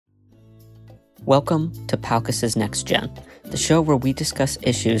Welcome to Paucus's Next Gen, the show where we discuss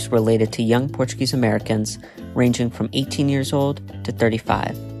issues related to young Portuguese Americans ranging from 18 years old to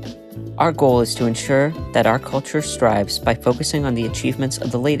 35. Our goal is to ensure that our culture strives by focusing on the achievements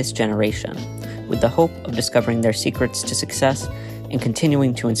of the latest generation, with the hope of discovering their secrets to success and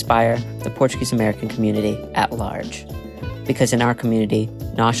continuing to inspire the Portuguese American community at large. Because in our community,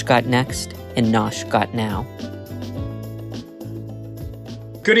 Nosh got next and Nosh got now.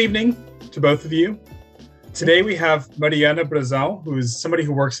 Good evening to both of you. Today we have Mariana Brazal, who is somebody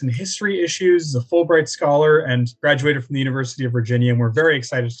who works in history issues, is a Fulbright scholar, and graduated from the University of Virginia. And we're very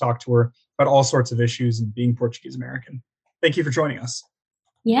excited to talk to her about all sorts of issues and being Portuguese American. Thank you for joining us.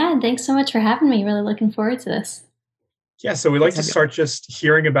 Yeah, thanks so much for having me. Really looking forward to this. Yeah, so we'd like to start just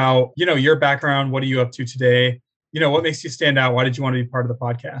hearing about, your background. What are you up to today? What makes you stand out? Why did you want to be part of the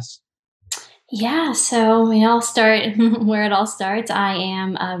podcast? Yeah, so we all start where it all starts.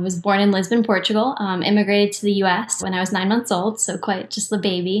 I was born in Lisbon, Portugal, immigrated to the U.S. when I was 9 months old, so quite just a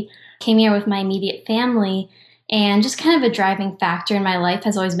baby. Came here with my immediate family, and just kind of a driving factor in my life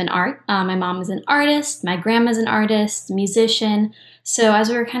has always been art. My mom is an artist, my grandma's an artist, musician. So as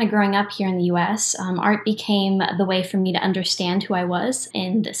we were kind of growing up here in the U.S., art became the way for me to understand who I was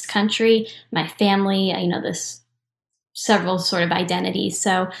in this country, my family, this several sort of identities.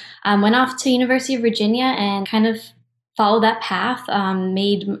 So went off to University of Virginia and kind of followed that path,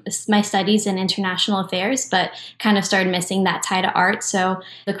 made my studies in international affairs, but kind of started missing that tie to art. So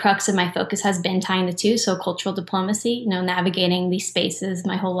the crux of my focus has been tying the two. So cultural diplomacy, navigating these spaces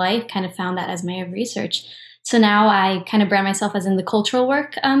my whole life, kind of found that as my area of research. So now I kind of brand myself as in the cultural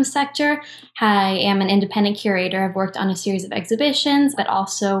work sector. I am an independent curator. I've worked on a series of exhibitions, but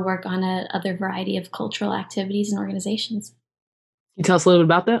also work on other variety of cultural activities and organizations. Can you tell us a little bit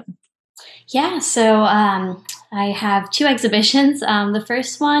about that? Yeah, so I have two exhibitions. The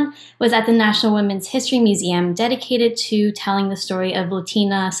first one was at the National Women's History Museum, dedicated to telling the story of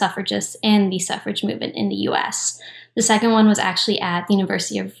Latina suffragists and the suffrage movement in the U.S. The second one was actually at the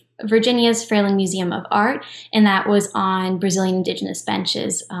University of Virginia's Fairland Museum of Art, and that was on Brazilian indigenous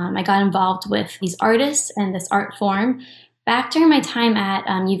benches. I got involved with these artists and this art form. Back during my time at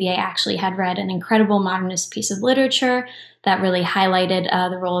UVA, I actually had read an incredible modernist piece of literature that really highlighted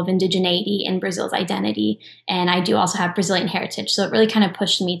the role of indigeneity in Brazil's identity. And I do also have Brazilian heritage, so it really kind of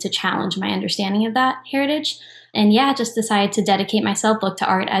pushed me to challenge my understanding of that heritage. And yeah, just decided to dedicate myself, look to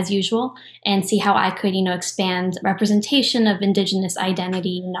art as usual, and see how I could, expand representation of indigenous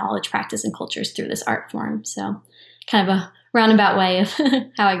identity, knowledge, practice, and cultures through this art form. So kind of a roundabout way of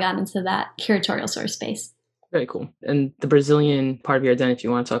how I got into that curatorial sort of space. Very cool. And the Brazilian part of your identity, if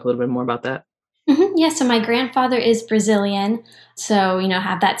you want to talk a little bit more about that. Mm-hmm. Yeah, so my grandfather is Brazilian, so,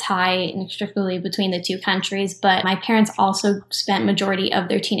 have that tie inextricably between the two countries, but my parents also spent majority of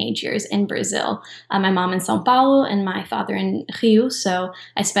their teenage years in Brazil. My mom in São Paulo and my father in Rio, so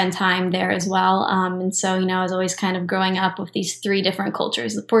I spent time there as well. And so, I was always kind of growing up with these three different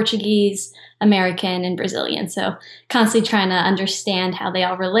cultures, the Portuguese, American, and Brazilian. So constantly trying to understand how they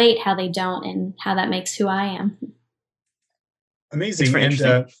all relate, how they don't, and how that makes who I am. Amazing.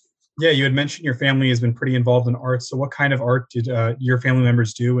 And yeah, you had mentioned your family has been pretty involved in art. So what kind of art did your family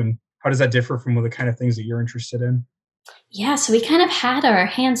members do, and how does that differ from the kind of things that you're interested in? Yeah, so we kind of had our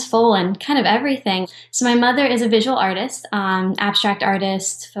hands full in kind of everything. So my mother is a visual artist, abstract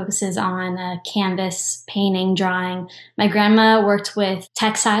artist, focuses on canvas, painting, drawing. My grandma worked with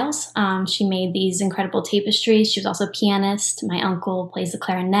textiles. She made these incredible tapestries. She was also a pianist. My uncle plays the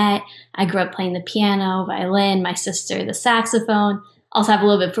clarinet. I grew up playing the piano, violin, my sister the saxophone. Also have a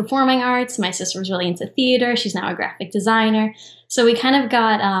little bit of performing arts. My sister was really into theater. She's now a graphic designer. So we kind of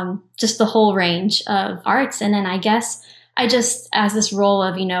got just the whole range of arts. And then I guess I just, as this role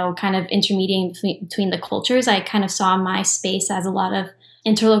of, kind of intermediating between the cultures, I kind of saw my space as a lot of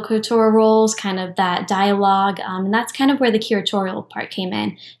interlocutor roles, kind of that dialogue. And that's kind of where the curatorial part came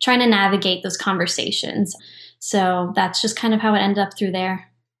in, trying to navigate those conversations. So that's just kind of how it ended up through there.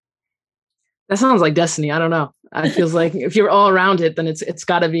 That sounds like destiny. I don't know. It feels like if you're all around it, then it's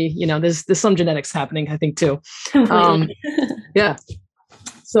got to be, there's some genetics happening, I think, too. Yeah.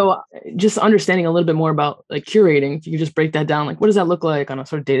 So just understanding a little bit more about curating, if you could just break that down, what does that look like on a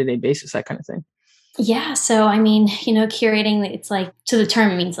sort of day-to-day basis, that kind of thing? Yeah. So, curating, it's to the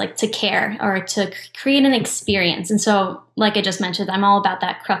term, it means to care or to create an experience. And so, like I just mentioned, I'm all about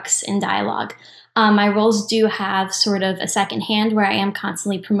that crux in dialogue. My roles do have sort of a second hand where I am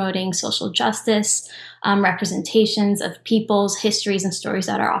constantly promoting social justice, representations of people's histories and stories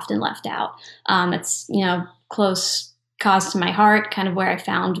that are often left out. It's, close cause to my heart, kind of where I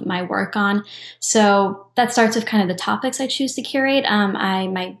found my work on. So that starts with kind of the topics I choose to curate.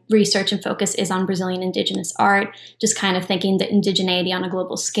 My research and focus is on Brazilian indigenous art, just kind of thinking the indigeneity on a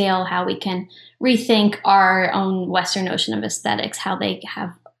global scale, how we can rethink our own Western notion of aesthetics, how they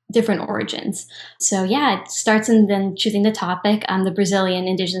have different origins. So yeah, it starts in then choosing the topic. The Brazilian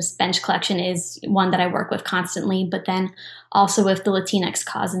indigenous bench collection is one that I work with constantly, but then also with the Latinx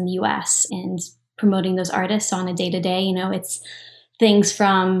cause in the US and promoting those artists on a day-to-day. It's things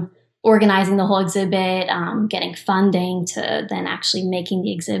from organizing the whole exhibit, getting funding, to then actually making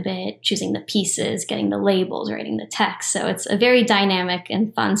the exhibit, choosing the pieces, getting the labels, writing the text. So it's a very dynamic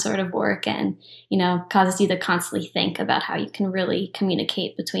and fun sort of work, and causes you to constantly think about how you can really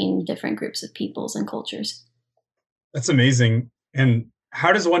communicate between different groups of peoples and cultures. That's amazing. And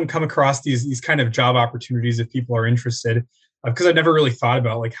how does one come across these kind of job opportunities if people are interested? Because I've never really thought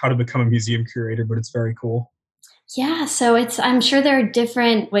about like how to become a museum curator, but it's very cool. Yeah, so I'm sure there are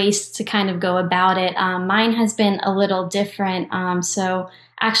different ways to kind of go about it. Mine has been a little different. So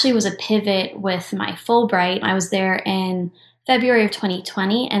actually it was a pivot with my Fulbright. I was there in February of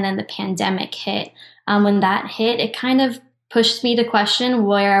 2020, and then the pandemic hit. When that hit, it kind of pushed me to question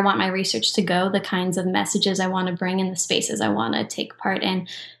where I want my research to go, the kinds of messages I want to bring, in the spaces I want to take part in.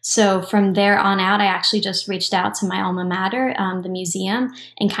 So from there on out, I actually just reached out to my alma mater, the museum,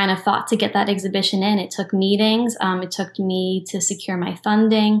 and kind of fought to get that exhibition in. It took meetings. It took me to secure my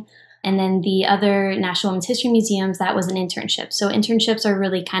funding. And then the other National Women's History Museums, that was an internship. So internships are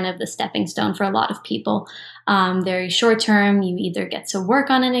really kind of the stepping stone for a lot of people. They're short term. You either get to work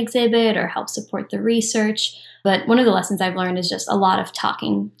on an exhibit or help support the research. But one of the lessons I've learned is just a lot of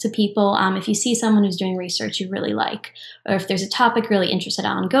talking to people. If you see someone who's doing research you really like, or if there's a topic you're really interested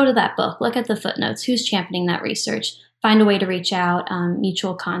on, go to that book, look at the footnotes, who's championing that research, find a way to reach out,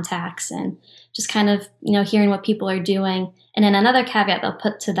 mutual contacts, and just kind of, hearing what people are doing. And then another caveat I'll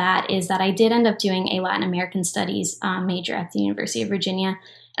put to that is that I did end up doing a Latin American Studies major at the University of Virginia.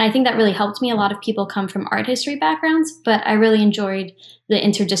 And I think that really helped me. A lot of people come from art history backgrounds, but I really enjoyed the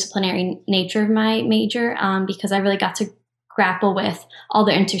interdisciplinary nature of my major because I really got to grapple with all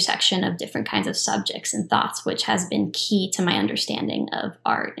the intersection of different kinds of subjects and thoughts, which has been key to my understanding of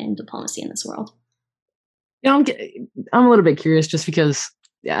art and diplomacy in this world. I'm a little bit curious just because,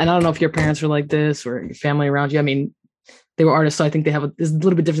 and I don't know if your parents were like this or your family around you. I mean, they were artists, so I think they have a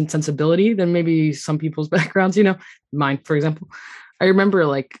little bit different sensibility than maybe some people's backgrounds, mine, for example. I remember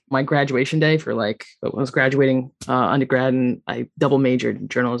like my graduation day for like when I was graduating undergrad, and I double majored in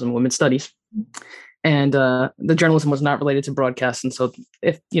journalism and women's studies. And the journalism was not related to broadcast. And so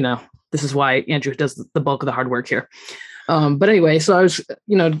this is why Andrew does the bulk of the hard work here. But anyway, so I was,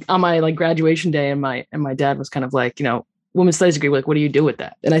 on my like graduation day, and my dad was kind of like, women's studies degree, like, what do you do with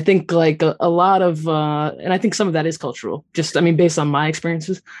that? And I think like a lot of, and I think some of that is cultural, based on my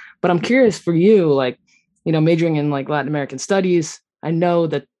experiences. But I'm curious for you, like, majoring in like Latin American studies, I know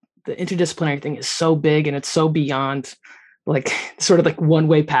that the interdisciplinary thing is so big and it's so beyond like sort of like one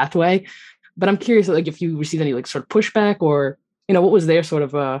way pathway. But I'm curious, like, if you received any like sort of pushback, or, what was their sort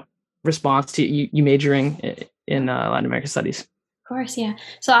of response to you majoring in Latin American studies? Of course, yeah.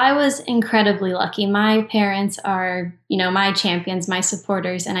 So I was incredibly lucky. My parents are, my champions, my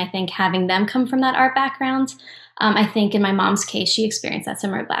supporters. And I think having them come from that art background, I think in my mom's case, she experienced that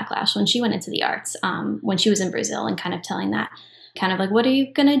similar backlash when she went into the arts, when she was in Brazil, and kind of telling that, kind of like, what are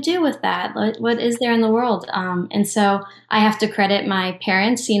you going to do with that? What is there in the world? And so I have to credit my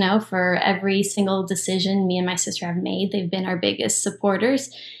parents, for every single decision me and my sister have made. They've been our biggest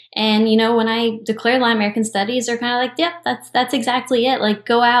supporters. And, when I declared Latin American Studies, they're kind of like, yep, that's exactly it. Like,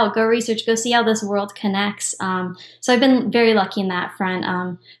 go out, go research, go see how this world connects. So I've been very lucky in that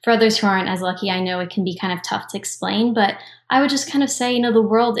front. For others who aren't as lucky, I know it can be kind of tough to explain, but I would just kind of say, the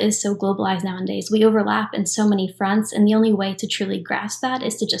world is so globalized nowadays. We overlap in so many fronts, and the only way to truly grasp that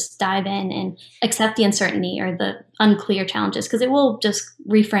is to just dive in and accept the uncertainty or the unclear challenges, because it will just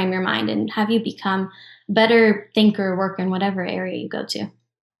reframe your mind and have you become a better thinker, worker in whatever area you go to.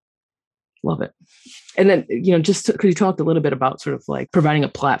 Love it. And then, just because you talked a little bit about sort of like providing a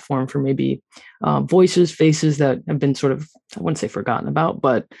platform for maybe voices, faces that have been sort of, I wouldn't say forgotten about,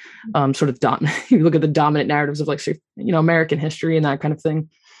 but sort of you look at the dominant narratives of like, American history and that kind of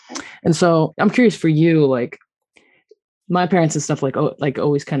thing. And so I'm curious for you, like my parents and stuff, like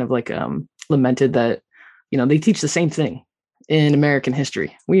always kind of like lamented that, they teach the same thing in American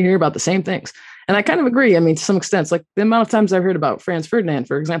history. We hear about the same things. And I kind of agree. I mean, to some extent, it's like the amount of times I've heard about Franz Ferdinand,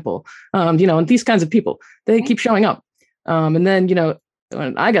 for example, and these kinds of people, they keep showing up. And then,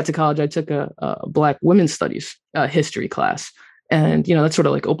 when I got to college, I took a Black women's studies history class. And, that sort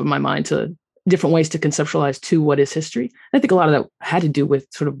of like opened my mind to different ways to conceptualize to what is history. And I think a lot of that had to do with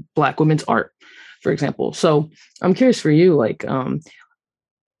sort of Black women's art, for example. So I'm curious for you, like,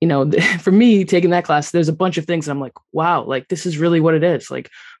 for me taking that class, there's a bunch of things I'm like, wow, like this is really what it is. Like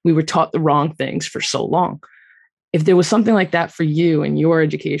we were taught the wrong things for so long. If there was something like that for you in your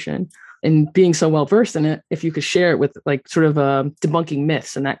education and being so well versed in it, if you could share it with like sort of debunking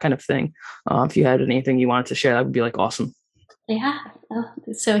myths and that kind of thing, if you had anything you wanted to share, that would be like awesome. Yeah. Oh,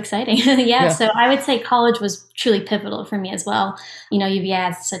 it's so exciting. Yeah. So I would say college was truly pivotal for me as well. UVA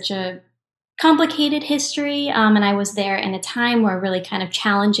has such a complicated history. And I was there in a time where really kind of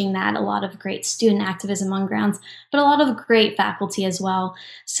challenging that, a lot of great student activism on grounds, but a lot of great faculty as well.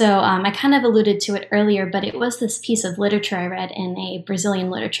 So I kind of alluded to it earlier, but it was this piece of literature I read in a Brazilian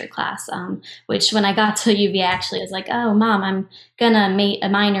literature class, which when I got to UVA, actually, I was like, oh, Mom, I'm going to make a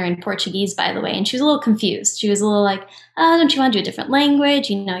minor in Portuguese, by the way. And she was a little confused. She was a little like, oh, don't you want to do a different language?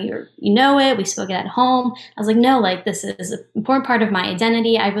 You know it. We spoke it at home. I was like, no, like this is an important part of my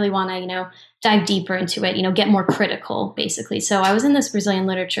identity. I really want to, dive deeper into it, get more critical, basically. So I was in this Brazilian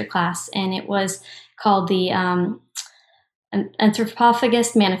literature class, and it was called the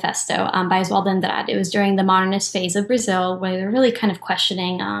Anthropophagus Manifesto by Oswaldo Andrade. It was during the modernist phase of Brazil, where they're really kind of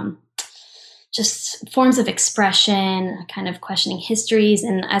questioning just forms of expression, kind of questioning histories.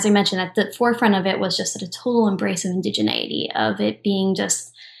 And as I mentioned, at the forefront of it was just a total embrace of indigeneity, of it being just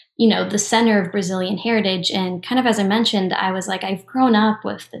the center of Brazilian heritage. And kind of, as I mentioned, I was like, I've grown up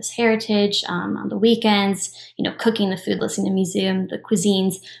with this heritage on the weekends, cooking the food, listening to museum, the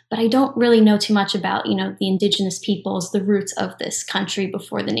cuisines, but I don't really know too much about, the indigenous peoples, the roots of this country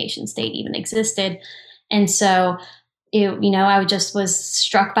before the nation state even existed. And so I just was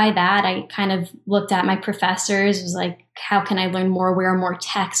struck by that. I kind of looked at my professors, was like, how can I learn more? Where are more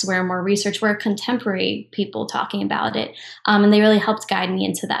texts? Where are more research? Where are contemporary people talking about it? And they really helped guide me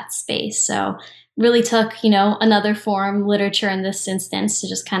into that space. So really took, another form, literature in this instance, to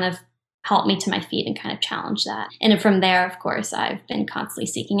just kind of help me to my feet and kind of challenge that. And from there, of course, I've been constantly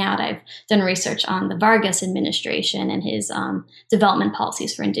seeking out. I've done research on the Vargas administration and his development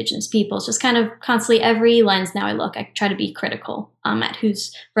policies for indigenous peoples. Just kind of constantly, every lens now I try to be critical at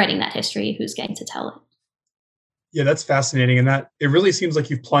who's writing that history, who's getting to tell it. Yeah, that's fascinating. And that it really seems like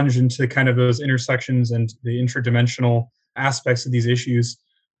you've plunged into kind of those intersections and the interdimensional aspects of these issues.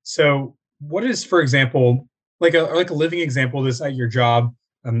 So what is, for example, like a living example of this at your job,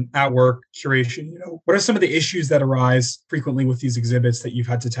 at work, curation, what are some of the issues that arise frequently with these exhibits that you've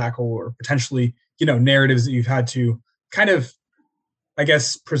had to tackle, or potentially, narratives that you've had to kind of, I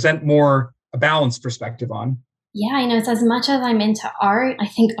guess, present more a balanced perspective on? Yeah, it's as much as I'm into art, I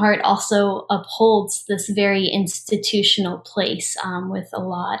think art also upholds this very institutional place with a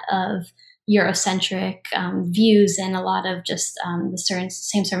lot of Eurocentric views and a lot of just the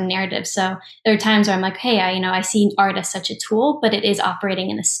same sort of narrative. So there are times where I'm like, hey, I see art as such a tool, but it is operating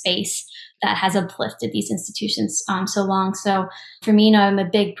in a space that has uplifted these institutions so long. So for me, I'm a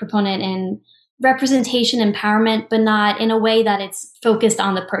big proponent in representation, empowerment, but not in a way that it's focused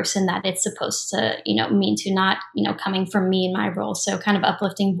on the person that it's supposed to, mean to, not, coming from me in my role. So kind of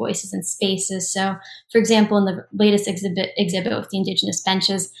uplifting voices and spaces. So for example, in the latest exhibit with the Indigenous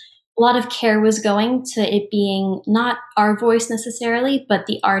benches, a lot of care was going to it being not our voice necessarily, but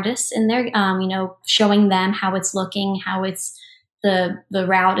the artists in there, showing them how it's looking, how it's the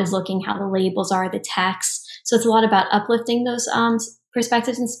route is looking, how the labels are, the text. So it's a lot about uplifting those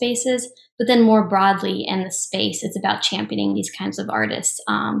perspectives and spaces, but then more broadly in the space, it's about championing these kinds of artists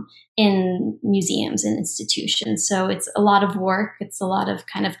in museums and institutions. So it's a lot of work. It's a lot of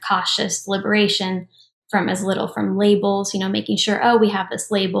kind of cautious deliberation from labels, making sure, we have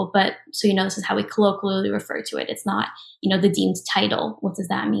this label, but so, this is how we colloquially refer to it. It's not, the deemed title. What does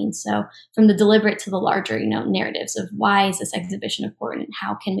that mean? So from the deliberate to the larger, narratives of why is this exhibition important?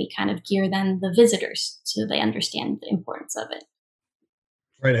 How can we kind of gear then the visitors so they understand the importance of it?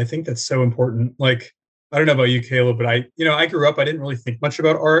 Right. I think that's so important. Like, I don't know about you, Kayla, but I grew up, I didn't really think much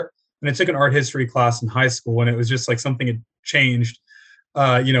about art. And I took an art history class in high school, and it was just like something had changed.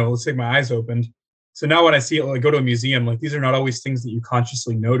 Let's say my eyes opened. So now when I see it, I go to a museum, like these are not always things that you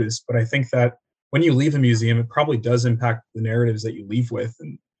consciously notice. But I think that when you leave a museum, it probably does impact the narratives that you leave with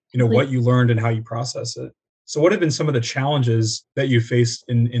and, what you learned and how you process it. So what have been some of the challenges that you faced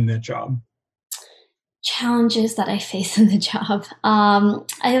in that job? Challenges that I face in the job.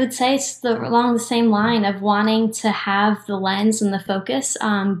 I would say it's along the same line of wanting to have the lens and the focus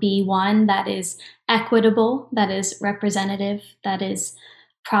be one that is equitable, that is representative, that is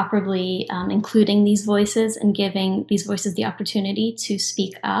properly including these voices and giving these voices the opportunity to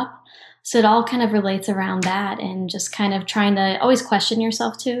speak up. So it all kind of relates around that, and just kind of trying to always question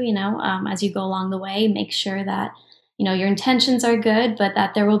yourself too, as you go along the way, make sure that, your intentions are good, but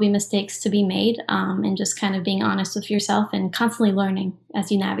that there will be mistakes to be made, and just kind of being honest with yourself and constantly learning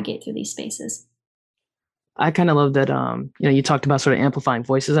as you navigate through these spaces. I kind of love that, you talked about sort of amplifying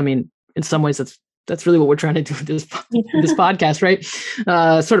voices. I mean, in some ways that's really what we're trying to do with this podcast, right?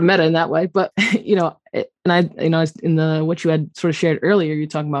 Sort of meta in that way, but and I, in what you had sort of shared earlier, you're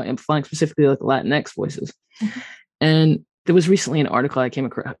talking about amplifying specifically like Latinx voices. Mm-hmm. And there was recently an article I came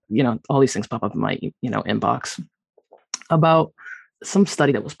across, all these things pop up in my, inbox about some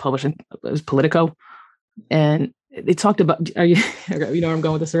study that was published in, it was Politico. And they talked about, you know where I'm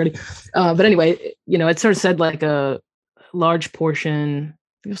going with this already. But anyway, it sort of said like a large portion,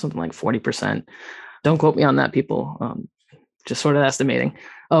 I think it was something like 40%. Don't quote me on that, people. Just sort of estimating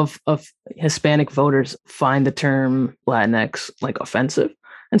of Hispanic voters find the term Latinx like offensive.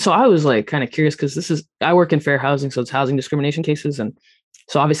 And so I was like kind of curious because I work in fair housing, so it's housing discrimination cases. And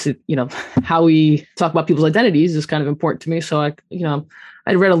so obviously, how we talk about people's identities is kind of important to me. So I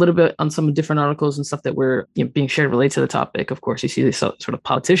read a little bit on some different articles and stuff that were being shared related to the topic. Of course, you see these sort of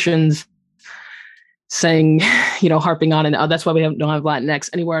politicians saying, harping on, and that's why we don't have Latinx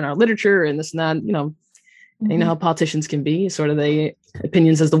anywhere in our literature and this and that, mm-hmm. You know how politicians can be, sort of the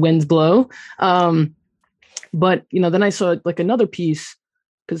opinions as the winds blow. But, then I saw like another piece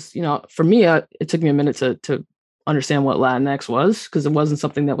because, for me, it took me a minute to understand what Latinx was because it wasn't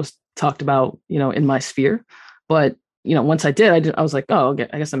something that was talked about, in my sphere. But, once I did, I was like, oh, okay,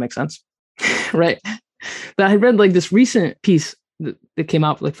 I guess that makes sense. Right. But I had read like this recent piece that came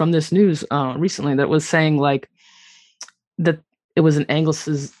out like from this news recently that was saying like that it was an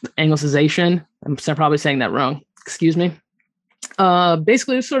Anglicization. I'm probably saying that wrong. Excuse me.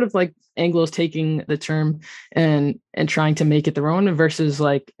 Basically, it's sort of like Anglos taking the term and trying to make it their own versus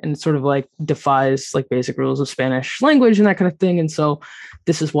like, and sort of like defies like basic rules of Spanish language and that kind of thing. And so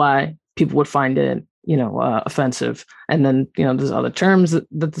this is why people would find it, offensive. And then, there's other terms that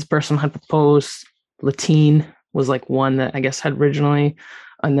this person had proposed. Latin was like one that I guess had originally,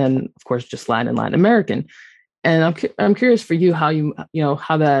 and then of course just Latin American. And I'm curious for you how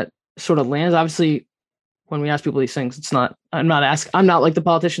how that sort of lands. Obviously, when we ask people these things, I'm not like the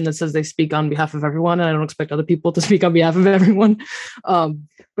politician that says they speak on behalf of everyone, and I don't expect other people to speak on behalf of everyone.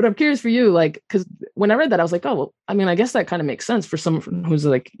 But I'm curious for you, like, because when I read that, I was like, oh, well, I mean, I guess that kind of makes sense for someone who's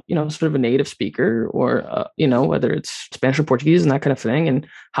like, sort of a native speaker or, whether it's Spanish or Portuguese and that kind of thing. And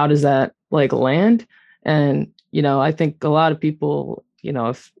how does that like land? And, I think a lot of people,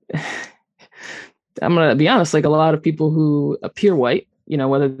 if I'm going to be honest, like a lot of people who appear white,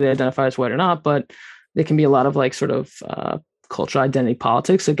 whether they identify as white or not, but there can be a lot of like sort of cultural identity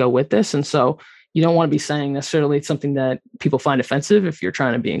politics that go with this. And so you don't want to be saying necessarily something that people find offensive if you're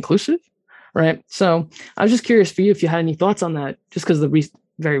trying to be inclusive. Right. So I was just curious for you if you had any thoughts on that, just because the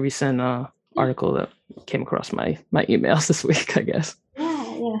very recent article that came across my emails this week, I guess.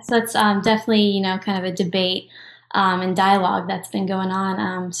 Yeah. So it's definitely, kind of a debate and dialogue that's been going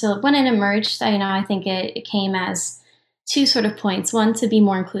on. So when it emerged, I think it came as two sort of points. One, to be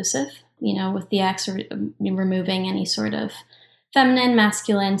more inclusive, with the X removing any sort of feminine,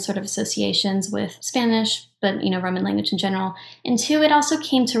 masculine sort of associations with Spanish, but, Roman language in general. And two, it also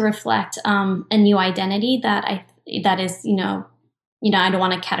came to reflect a new identity that is, I don't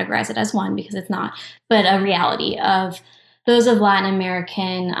want to categorize it as one because it's not, but a reality of those of Latin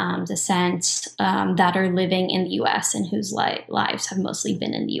American descent that are living in the U.S. and whose lives have mostly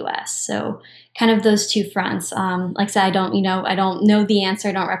been in the U.S. So kind of those two fronts. Like I said, I don't know the answer.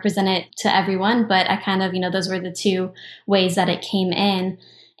 I don't represent it to everyone, but I kind of, those were the two ways that it came in.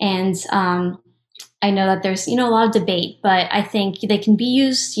 And I know that there's, a lot of debate, but I think they can be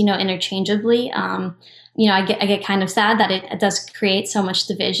used, interchangeably. I get kind of sad that it does create so much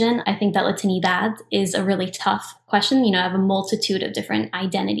division. I think that Latinidad is a really tough question. I have a multitude of different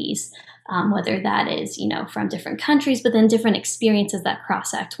identities, whether that is, from different countries, but then different experiences that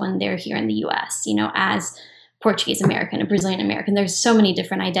cross-act when they're here in the U.S., as Portuguese American or Brazilian American. There's so many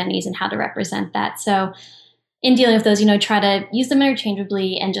different identities and how to represent that. So in dealing with those, try to use them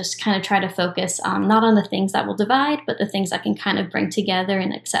interchangeably and just kind of try to focus not on the things that will divide, but the things that can kind of bring together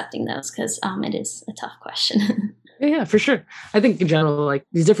and accepting those, because it is a tough question. Yeah, for sure. I think in general, like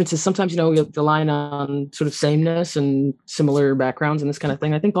these differences, sometimes, we rely on sort of sameness and similar backgrounds and this kind of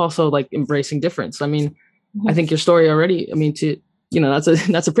thing. I think also like embracing difference. I mean, mm-hmm. I think your story already,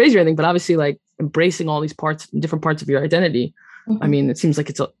 that's a praise or anything, but obviously like embracing all these different parts of your identity. Mm-hmm. I mean, it seems like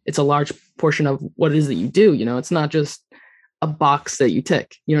it's a large portion of what it is that you do. It's not just a box that you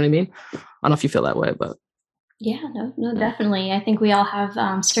tick. You know what I mean? I don't know if you feel that way, but Yeah, no, definitely. I think we all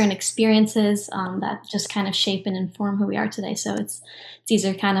have certain experiences that just kind of shape and inform who we are today. So it's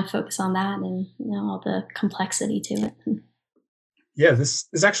easier to kind of focus on that and all the complexity to it. Yeah, this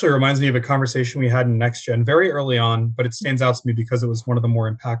actually reminds me of a conversation we had in Next Gen very early on, but it stands out to me because it was one of the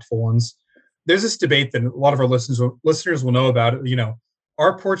more impactful ones. There's this debate that a lot of our listeners will know about.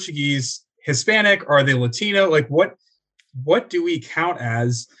 Are Portuguese Hispanic? Are they Latino? Like, what do we count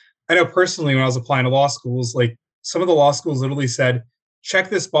as? I know personally, when I was applying to law schools, like some of the law schools literally said, check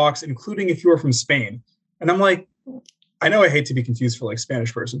this box, including if you are from Spain. And I'm like, I know I hate to be confused for like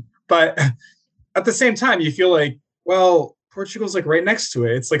Spanish person, but at the same time, you feel like, well, Portugal's like right next to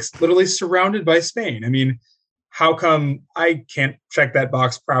it. It's like literally surrounded by Spain. I mean, how come I can't check that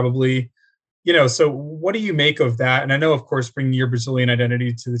box? Probably, so what do you make of that? And I know, of course, bringing your Brazilian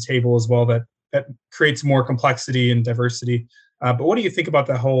identity to the table as well, that creates more complexity and diversity. But what do you think about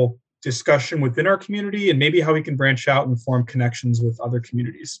that whole discussion within our community and maybe how we can branch out and form connections with other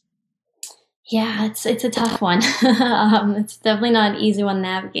communities? Yeah, it's a tough one. It's definitely not an easy one to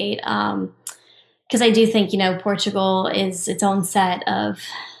navigate. Because I do think, Portugal is its own set of,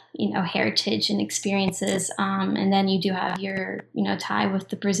 heritage and experiences. And then you do have your, tie with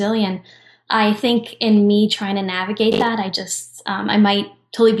the Brazilian. I think in me trying to navigate that, I might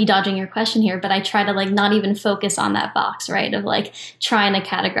totally be dodging your question here, but I try to like not even focus on that box, right? Of like trying to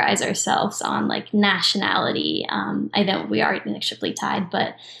categorize ourselves on like nationality. I know we are inextricably tied,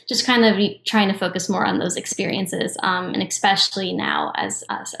 but just kind of trying to focus more on those experiences. And especially now as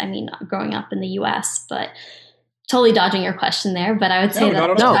us, growing up in the US, but totally dodging your question there. But I would say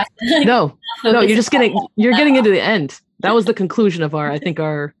no, you're getting into the end. That was the conclusion of our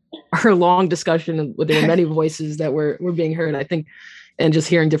long discussion. There were many voices that were being heard, I think. And just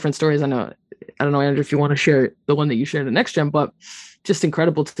hearing different stories. I don't know, Andrew, if you want to share the one that you shared in Next Gen, but just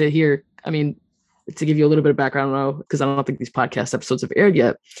incredible to hear. I mean, to give you a little bit of background, because I don't think these podcast episodes have aired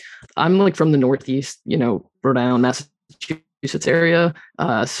yet. I'm like from the Northeast, Rhode Island, Massachusetts area.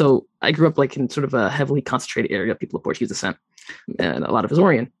 So I grew up like in sort of a heavily concentrated area, people of Portuguese descent, and a lot of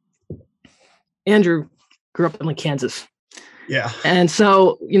Azorean. Andrew grew up in like Kansas. Yeah. And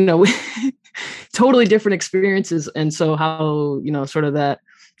so, totally different experiences. And so how, sort of that,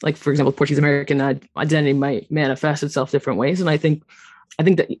 like, for example, Portuguese American identity might manifest itself different ways. And I think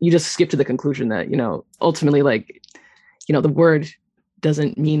that you just skip to the conclusion that, ultimately, like, the word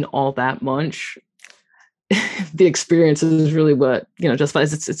doesn't mean all that much. The experience is really what, just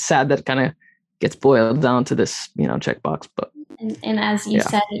it's sad that it kind of gets boiled down to this, checkbox. But and as you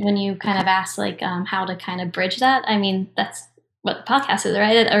said, when you kind of asked like how to kind of bridge that, that's what the podcast is,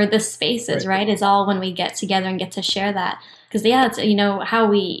 right? Or this space is, right? Is all when we get together and get to share that. Because it's, how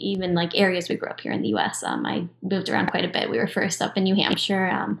we even like areas we grew up here in the US. I moved around quite a bit. We were first up in New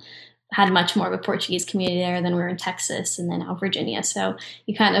Hampshire, had much more of a Portuguese community there than we were in Texas and then now Virginia. So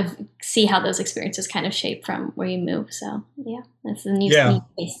you kind of see how those experiences kind of shape from where you move. So yeah, that's a neat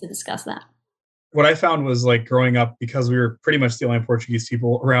space to discuss that. What I found was like growing up, because we were pretty much the only Portuguese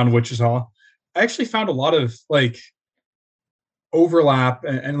people around Wichita, I actually found a lot of like overlap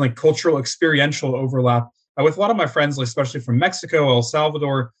and like cultural experiential overlap with a lot of my friends, especially from Mexico, El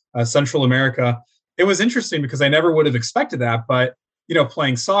Salvador, Central America. It was interesting because I never would have expected that, but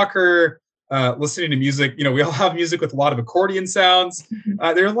playing soccer, listening to music, we all have music with a lot of accordion sounds.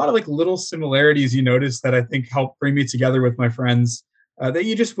 There are a lot of like little similarities you notice that I think help bring me together with my friends that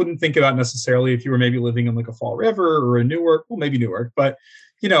you just wouldn't think about necessarily if you were maybe living in like a Fall River or a Newark, well, maybe Newark, but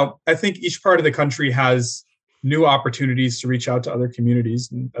I think each part of the country has new opportunities to reach out to other communities.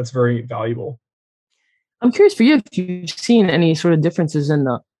 And that's very valuable. I'm curious for you if you've seen any sort of differences in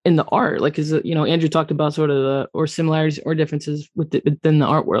the art, like, is it, Andrew talked about sort of or similarities or differences within the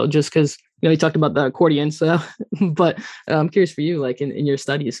art world, just because, he talked about the accordion. So, but I'm curious for you, like in your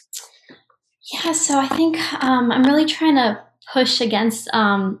studies. Yeah. So I think I'm really trying to push against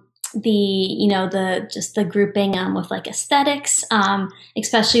the grouping with like aesthetics,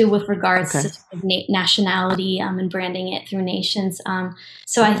 especially with regards to nationality and branding it through nations.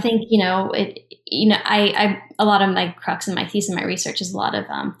 So I think I a lot of my crux in my thesis and my research is a lot of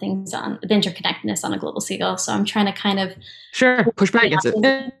things on the interconnectedness on a global scale. So I'm trying to kind of push back against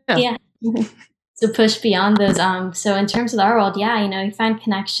it. Yeah. So push beyond those. So in terms of the art world, you find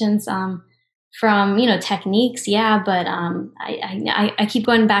connections. From techniques, but I keep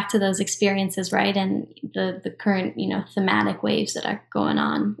going back to those experiences, right, and the current thematic waves that are going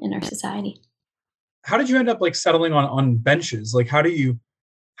on in our society. How did you end up like settling on benches? Like, how did you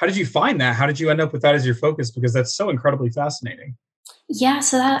find that? How did you end up with that as your focus? Because that's so incredibly fascinating. Yeah,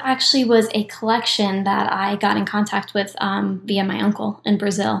 so that actually was a collection that I got in contact with via my uncle in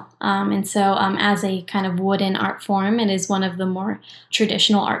Brazil. And so, as a kind of wooden art form, it is one of the more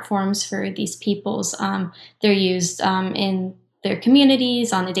traditional art forms for these peoples. They're used in their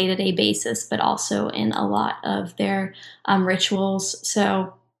communities on a day-to-day basis, but also in a lot of their rituals.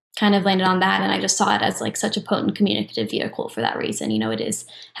 So, kind of landed on that, and I just saw it as like such a potent communicative vehicle for that reason.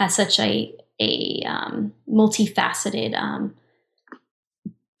 Has such a multifaceted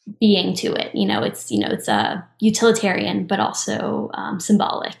being to it. It's a utilitarian, but also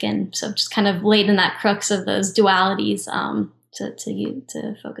symbolic. And so just kind of laid in that crux of those dualities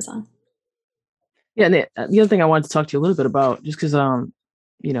to focus on. Yeah. And the other thing I wanted to talk to you a little bit about, just because, and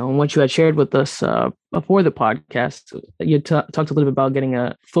what you had shared with us before the podcast, you talked a little bit about getting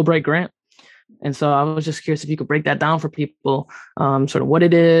a Fulbright grant. And so I was just curious if you could break that down for people, sort of what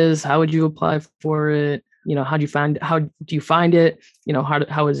it is, how would you apply for it? How do you find it?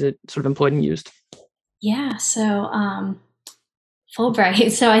 How is it sort of employed and used? Yeah. So, Fulbright.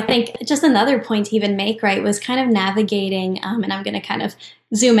 So I think just another point to even make, right, was kind of navigating, and I'm going to kind of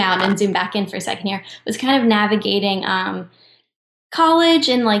zoom out and zoom back in for a second here, was kind of navigating college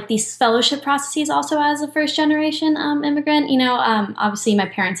and like these fellowship processes also as a first generation immigrant. Obviously my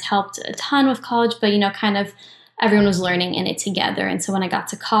parents helped a ton with college, but, kind of everyone was learning in it together. And so when I got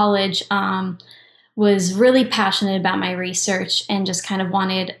to college, was really passionate about my research and just kind of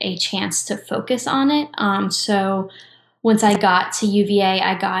wanted a chance to focus on it. So once I got to UVA,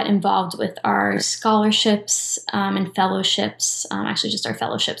 I got involved with our scholarships and fellowships, actually just our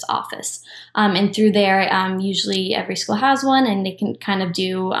fellowships office. And through there, usually every school has one, and they can kind of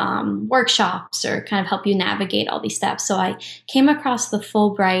do workshops or kind of help you navigate all these steps. So I came across the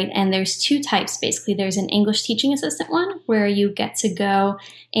Fulbright, and there's two types, basically. There's an English teaching assistant one, where you get to go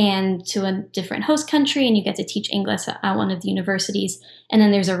and to a different host country, and you get to teach English at one of the universities. And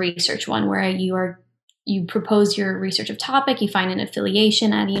then there's a research one, where you propose your research of topic, you find an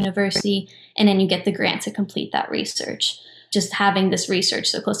affiliation at a university, and then you get the grant to complete that research. Just having this research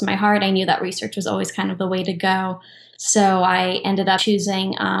so close to my heart, I knew that research was always kind of the way to go. So I ended up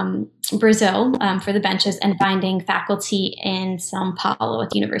choosing Brazil for the benches and finding faculty in São Paulo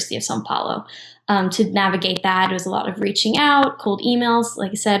at the University of São Paulo. To navigate that, it was a lot of reaching out, cold emails,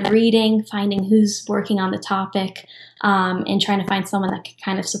 like I said, reading, finding who's working on the topic, and trying to find someone that could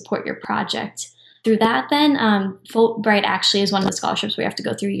kind of support your project. Through that, then, Fulbright actually is one of the scholarships where you have to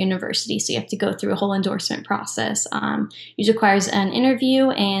go through university. So you have to go through a whole endorsement process. It requires an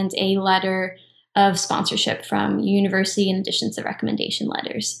interview and a letter of sponsorship from university in addition to recommendation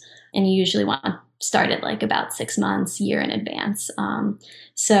letters. And you usually want to start at like about 6 months, year in advance.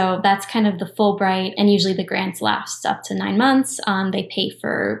 So that's kind of the Fulbright. And usually the grants last up to 9 months. They pay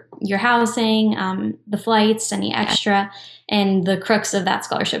for your housing, the flights, any extra. And the crux of that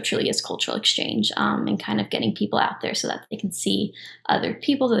scholarship truly is cultural exchange, and kind of getting people out there so that they can see other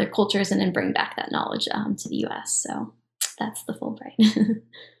people's, other cultures, and then bring back that knowledge to the U.S. So that's the Fulbright.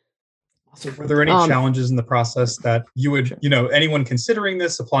 So were there any challenges in the process that you would, anyone considering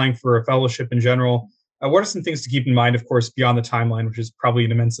this, applying for a fellowship in general, what are some things to keep in mind, of course, beyond the timeline, which is probably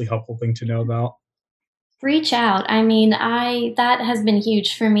an immensely helpful thing to know about? Reach out. I mean, that has been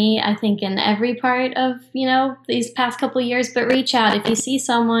huge for me, I think, in every part of, these past couple of years. But reach out. If you see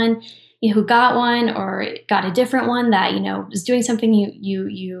someone who got one or got a different one that, is doing something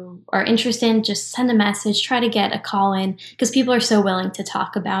you are interested in, just send a message, try to get a call in, because people are so willing to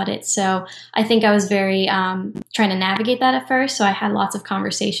talk about it. So I think I was very trying to navigate that at first. So I had lots of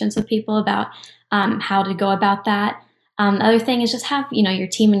conversations with people about how to go about that. The other thing is just have, your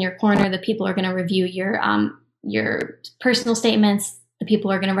team in your corner. The people are going to review your personal statements. The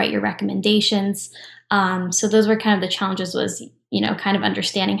people are going to write your recommendations. So those were kind of the challenges, was, kind of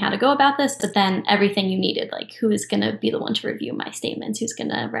understanding how to go about this, but then everything you needed, like who is going to be the one to review my statements, who's going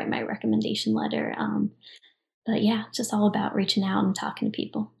to write my recommendation letter. But yeah, just all about reaching out and talking to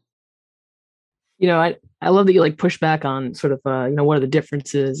people. I love that you push back on sort of, what are the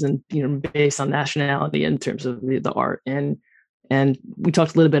differences and, based on nationality in terms of the art. And we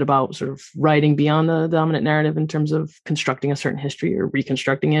talked a little bit about sort of writing beyond the dominant narrative in terms of constructing a certain history or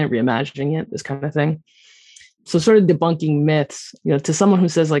reconstructing it, reimagining it, this kind of thing. So sort of debunking myths, to someone who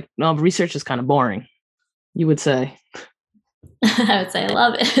says no, research is kind of boring, you would say. I would say I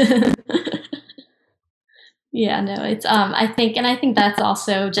love it. Yeah, no, it's, I think that's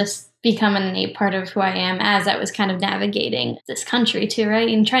also just become an innate part of who I am as I was kind of navigating this country too, right?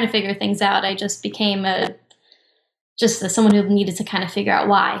 And trying to figure things out. I just became someone who needed to kind of figure out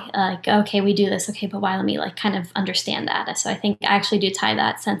why. Okay, we do this. Okay, but why? Let me kind of understand that. So I think I actually do tie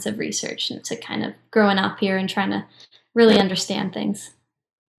that sense of research to kind of growing up here and trying to really understand things.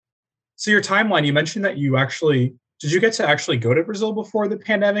 So your timeline, you mentioned that did you get to actually go to Brazil before the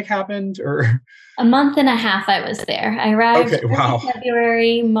pandemic happened, or? A month and a half I was there. I arrived Okay, wow.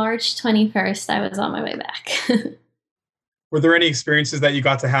 February, March 21st, I was on my way back. Were there any experiences that you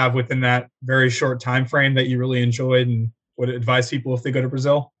got to have within that very short time frame that you really enjoyed and would advise people if they go to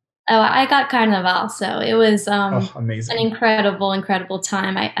Brazil? Oh, I got Carnival, so it was Amazing. an incredible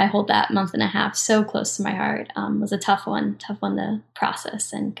time. I hold that month and a half so close to my heart. It was a tough one to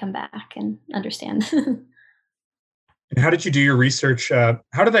process and come back and understand. And how did you do your research?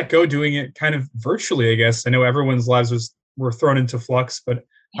 How did that go doing it kind of virtually, I guess? I know everyone's lives were thrown into flux, but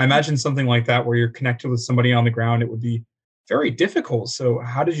I imagine something like that where you're connected with somebody on the ground, it would be very difficult. So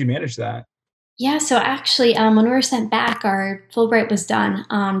how did you manage that? Yeah, so actually, when we were sent back, our Fulbright was done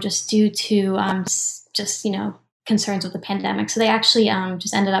just due to concerns with the pandemic. So they actually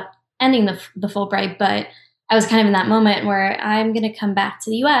just ended up ending the Fulbright, but I was kind of in that moment where I'm going to come back to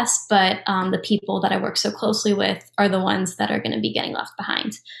the US, but the people that I work so closely with are the ones that are going to be getting left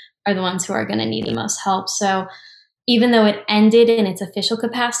behind, are the ones who are going to need the most help. So even though it ended in its official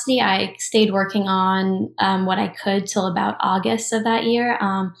capacity, I stayed working on what I could till about August of that year.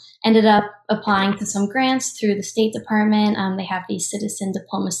 Ended up applying to some grants through the State Department. They have these citizen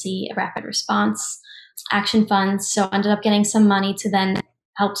diplomacy rapid response action funds. So ended up getting some money to then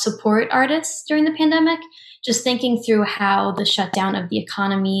help support artists during the pandemic. Just thinking through how the shutdown of the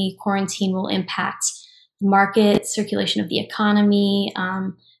economy, quarantine will impact market circulation of the economy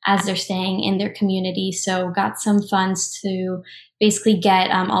as they're staying in their community. So got some funds to basically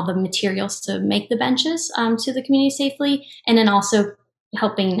get all the materials to make the benches to the community safely. And then also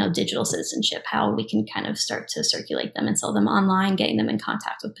helping, digital citizenship, how we can kind of start to circulate them and sell them online, getting them in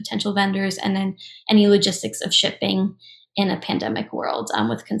contact with potential vendors, and then any logistics of shipping in a pandemic world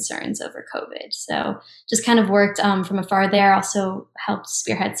with concerns over COVID. So just kind of worked from afar there. Also helped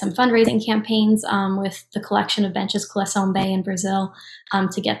spearhead some fundraising campaigns with the collection of benches, Coleção Bay in Brazil,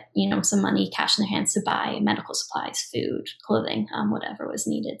 to get, some money, cash in their hands to buy medical supplies, food, clothing, whatever was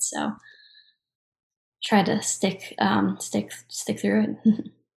needed. So try to stick through it.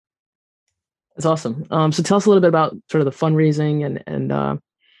 That's awesome. So tell us a little bit about sort of the fundraising and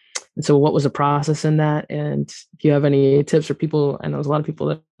so what was the process in that? And do you have any tips for people? I know there's a lot of people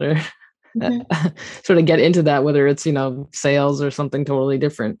that are sort of get into that, whether it's, sales or something totally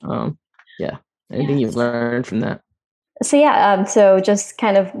different. Anything you've learned from that? So just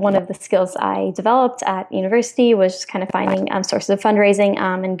kind of one of the skills I developed at university was just kind of finding sources of fundraising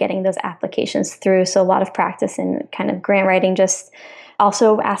and getting those applications through. So a lot of practice in kind of grant writing, just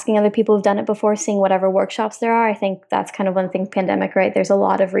also asking other people who've done it before, seeing whatever workshops there are. I think that's kind of one thing, pandemic, right? There's a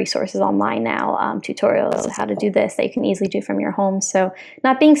lot of resources online now, tutorials, how to do this that you can easily do from your home. So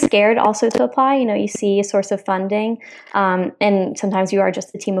not being scared also to apply. You see a source of funding, and sometimes you are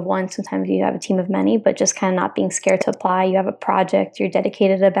just a team of one, sometimes you have a team of many, but just kind of not being scared to apply. You have a project, you're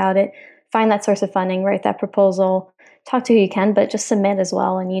dedicated about it. Find that source of funding, write that proposal, talk to who you can, but just submit as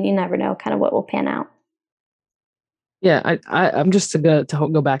well. And you never know kind of what will pan out. Yeah, I'm just to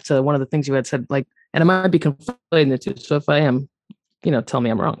go back to one of the things you had said, like, and I might be conflating the two. So if I am, tell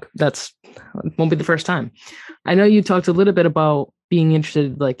me I'm wrong. It won't be the first time. I know you talked a little bit about being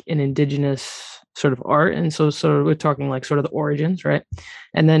interested like in indigenous sort of art. And so we're talking like sort of the origins, right?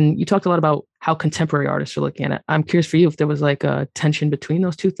 And then you talked a lot about how contemporary artists are looking at it. I'm curious for you if there was like a tension between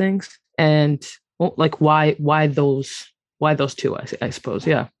those two things and like why those two, I suppose.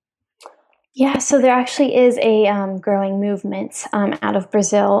 Yeah. Yeah, so there actually is a growing movement out of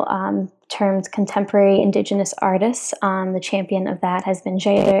Brazil termed contemporary indigenous artists. The champion of that has been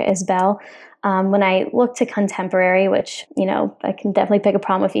Jair Isbell. When I look to contemporary, which, I can definitely pick a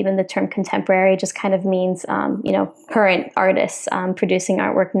problem with even the term contemporary, just kind of means, current artists producing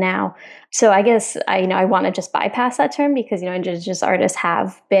artwork now. So I guess, I want to just bypass that term because, indigenous artists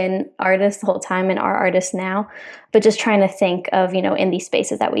have been artists the whole time and are artists now. But just trying to think of, in these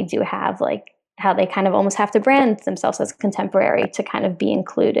spaces that we do have, like how they kind of almost have to brand themselves as contemporary to kind of be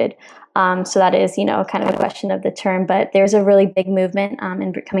included. So that is, kind of a question of the term, but there's a really big movement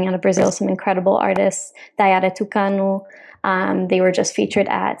coming out of Brazil, some incredible artists, Dayara Tucano. They were just featured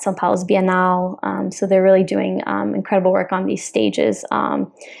at São Paulo's Bienal. So they're really doing incredible work on these stages.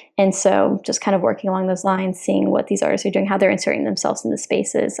 And so just kind of working along those lines, seeing what these artists are doing, how they're inserting themselves in the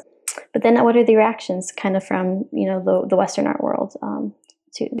spaces. But then what are the reactions kind of from, the Western art world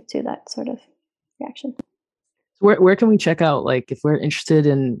to that sort of reaction? Where can we check out, like, if we're interested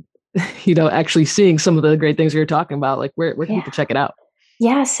in, actually seeing some of the great things we were talking about, like where can people check it out?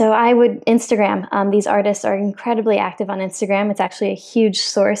 Yeah, so I would Instagram. These artists are incredibly active on Instagram. It's actually a huge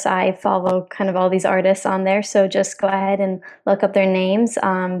source. I follow kind of all these artists on there. So just go ahead and look up their names.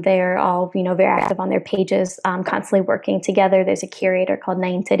 They're all, very active on their pages, constantly working together. There's a curator called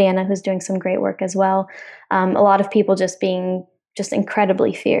Nain Tadana who's doing some great work as well. A lot of people just being just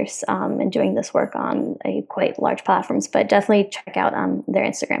incredibly fierce and doing this work on a quite large platforms. But definitely check out their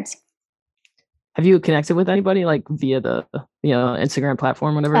Instagrams. Have you connected with anybody like via the Instagram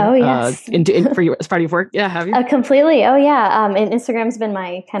platform, whatever? Oh yes, for your as part of your work. Yeah, have you? Completely. Oh yeah. And Instagram's been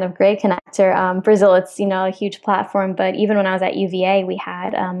my kind of great connector. Brazil, it's a huge platform, but even when I was at UVA, we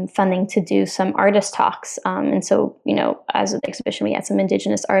had funding to do some artist talks. And so as with the exhibition, we had some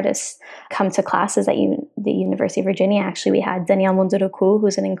Indigenous artists come to classes at the University of Virginia. Actually, we had Daniel Munduruku,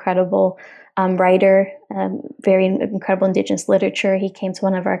 who's an incredible writer, very incredible Indigenous literature. He came to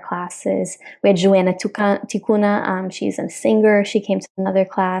one of our classes. We had Joana Ticuna. She's a singer. She came to another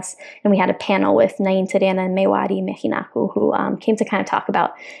class. And we had a panel with Nain Tadana and Mewari Mehinaku, who came to kind of talk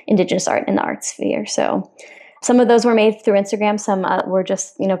about Indigenous art in the art sphere. So some of those were made through Instagram. Some were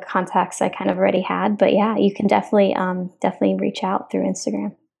just, contacts I kind of already had. But yeah, you can definitely reach out through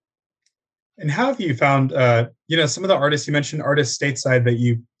Instagram. And how have you found, some of the artists you mentioned, artists stateside that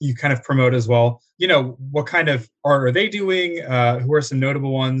you kind of promote as well? What kind of art are they doing? Who are some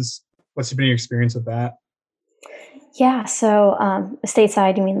notable ones? What's been your experience with that? Yeah, so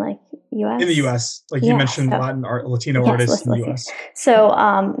stateside, you mean like U.S.? In the U.S., you mentioned Latin art, Latino artists in the U.S. So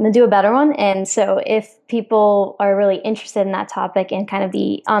I'm going to do a better one. And so if people are really interested in that topic and kind of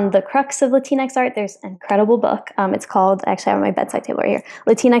on the crux of Latinx art, there's an incredible book. It's called, actually I have my bedside table right here,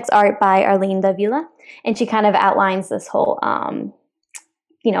 Latinx Art by Arlene Davila. And she kind of outlines this whole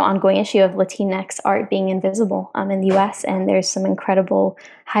ongoing issue of Latinx art being invisible in the U.S. And there's some incredible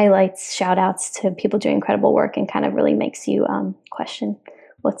highlights, shout outs to people doing incredible work, and kind of really makes you question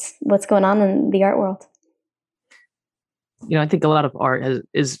what's going on in the art world. I think a lot of art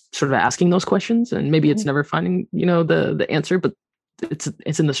is sort of asking those questions, and maybe it's never finding, the answer, but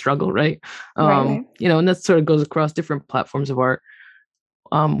it's in the struggle, right? Right. And that sort of goes across different platforms of art.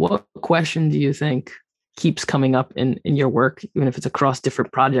 What question do you think keeps coming up in your work, even if it's across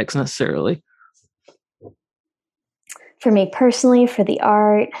different projects necessarily? For me personally, for the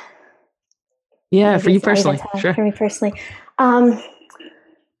art. Yeah, for you personally. Sure. For me personally.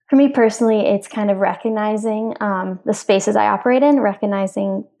 For me personally, it's kind of recognizing the spaces I operate in,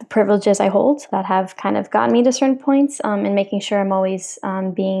 recognizing the privileges I hold that have kind of gotten me to certain points, and making sure I'm always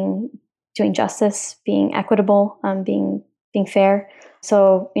doing justice, being equitable, being fair.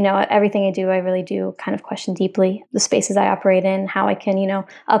 So, everything I do, I really do kind of question deeply the spaces I operate in, how I can,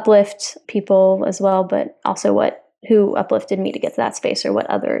 uplift people as well, but also who uplifted me to get to that space, or what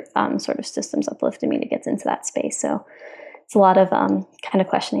other sort of systems uplifted me to get into that space. So it's a lot of kind of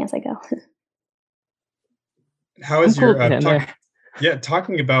questioning as I go. How is your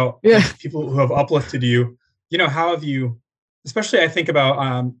talking about people who have uplifted you? How have you? Especially, I think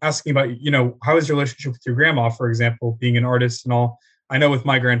about asking about how is your relationship with your grandma, for example, being an artist and all. I know with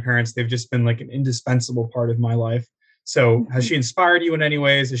my grandparents, they've just been like an indispensable part of my life. So has she inspired you in any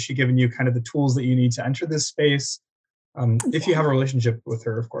ways? Has she given you kind of the tools that you need to enter this space? If you have a relationship with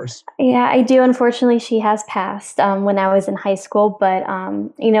her, of course. Yeah, I do. Unfortunately, she has passed when I was in high school. But,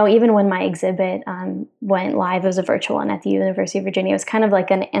 even when my exhibit went live, it was a virtual one at the University of Virginia. It was kind of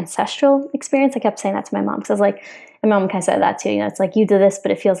like an ancestral experience. I kept saying that to my mom, because I was like, and my mom kind of said that too. It's like, you did this,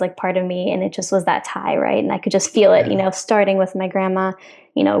 but it feels like part of me. And it just was that tie, right? And I could just feel it, starting with my grandma,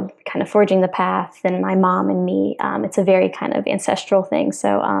 kind of forging the path, and my mom and me. It's a very kind of ancestral thing.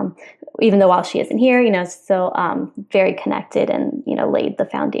 So even though while she isn't here, it's still very connected, and, laid the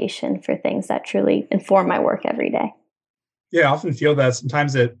foundation for things that truly inform my work every day. Yeah, I often feel that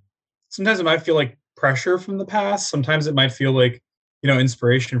sometimes it might feel like pressure from the past. Sometimes it might feel like,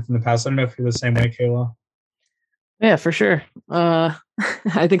 inspiration from the past. I don't know if you're the same way, Kayla. Yeah, for sure. I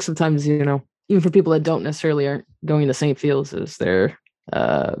think sometimes, even for people that don't necessarily aren't going in the same fields as their,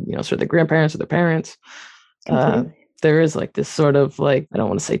 sort of their grandparents or their parents, there is like this sort of like, I don't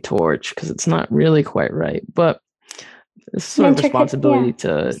want to say torch, because it's not really quite right, but this sort of responsibility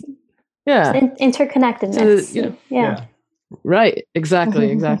to, interconnectedness. Right.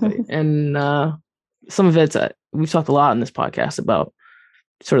 Exactly. And some of it's, we've talked a lot on this podcast about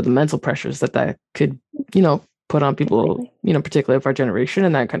sort of the mental pressures that could, put on people, particularly of our generation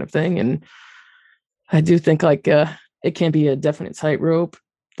and that kind of thing. And I do think like it can be a definite tightrope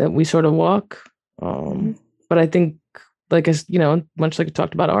that we sort of walk. But I think, like, as much like we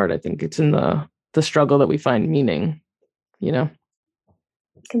talked about art, I think it's in the struggle that we find meaning,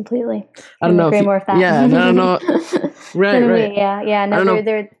 Completely. I don't know. Agree more with that. Yeah, no. Right. Yeah. No,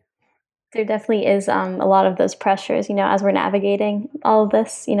 there definitely is a lot of those pressures, as we're navigating all of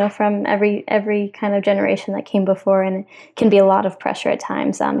this, from every kind of generation that came before, and it can be a lot of pressure at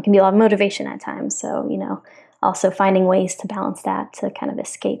times. It can be a lot of motivation at times. So, also finding ways to balance that, to kind of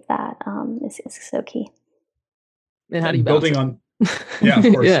escape that, is so key. And how do you balance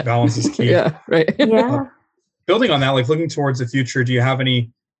of course, balance is key. Yeah, right. Yeah. Building on that, like looking towards the future, do you have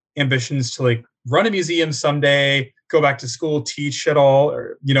any ambitions to like run a museum someday, go back to school, teach at all,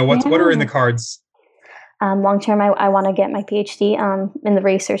 or what are in the cards? Long term, I want to get my PhD in the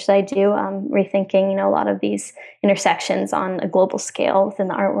research that I do, rethinking a lot of these intersections on a global scale within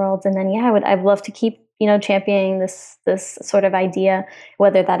the art world. And then I'd love to keep championing this sort of idea,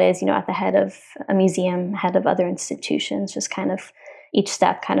 whether that is at the head of a museum, head of other institutions, just kind of each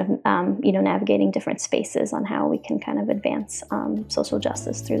step kind of navigating different spaces on how we can kind of advance social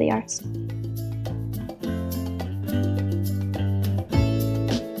justice through the arts.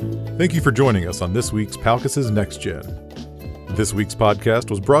 Thank you for joining us on this week's Palcus's Next Gen. This week's podcast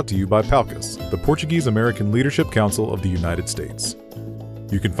was brought to you by Palcus, the Portuguese American Leadership Council of the United States.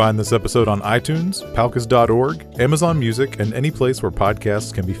 You can find this episode on iTunes, palcus.org, Amazon Music, and any place where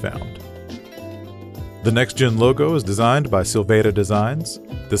podcasts can be found. The Next Gen logo is designed by Silveira Designs.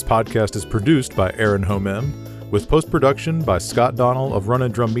 This podcast is produced by Aaron Homem, with post-production by Scott Donnell of Run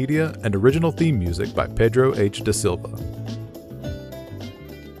and Drum Media and original theme music by Pedro H. Da Silva.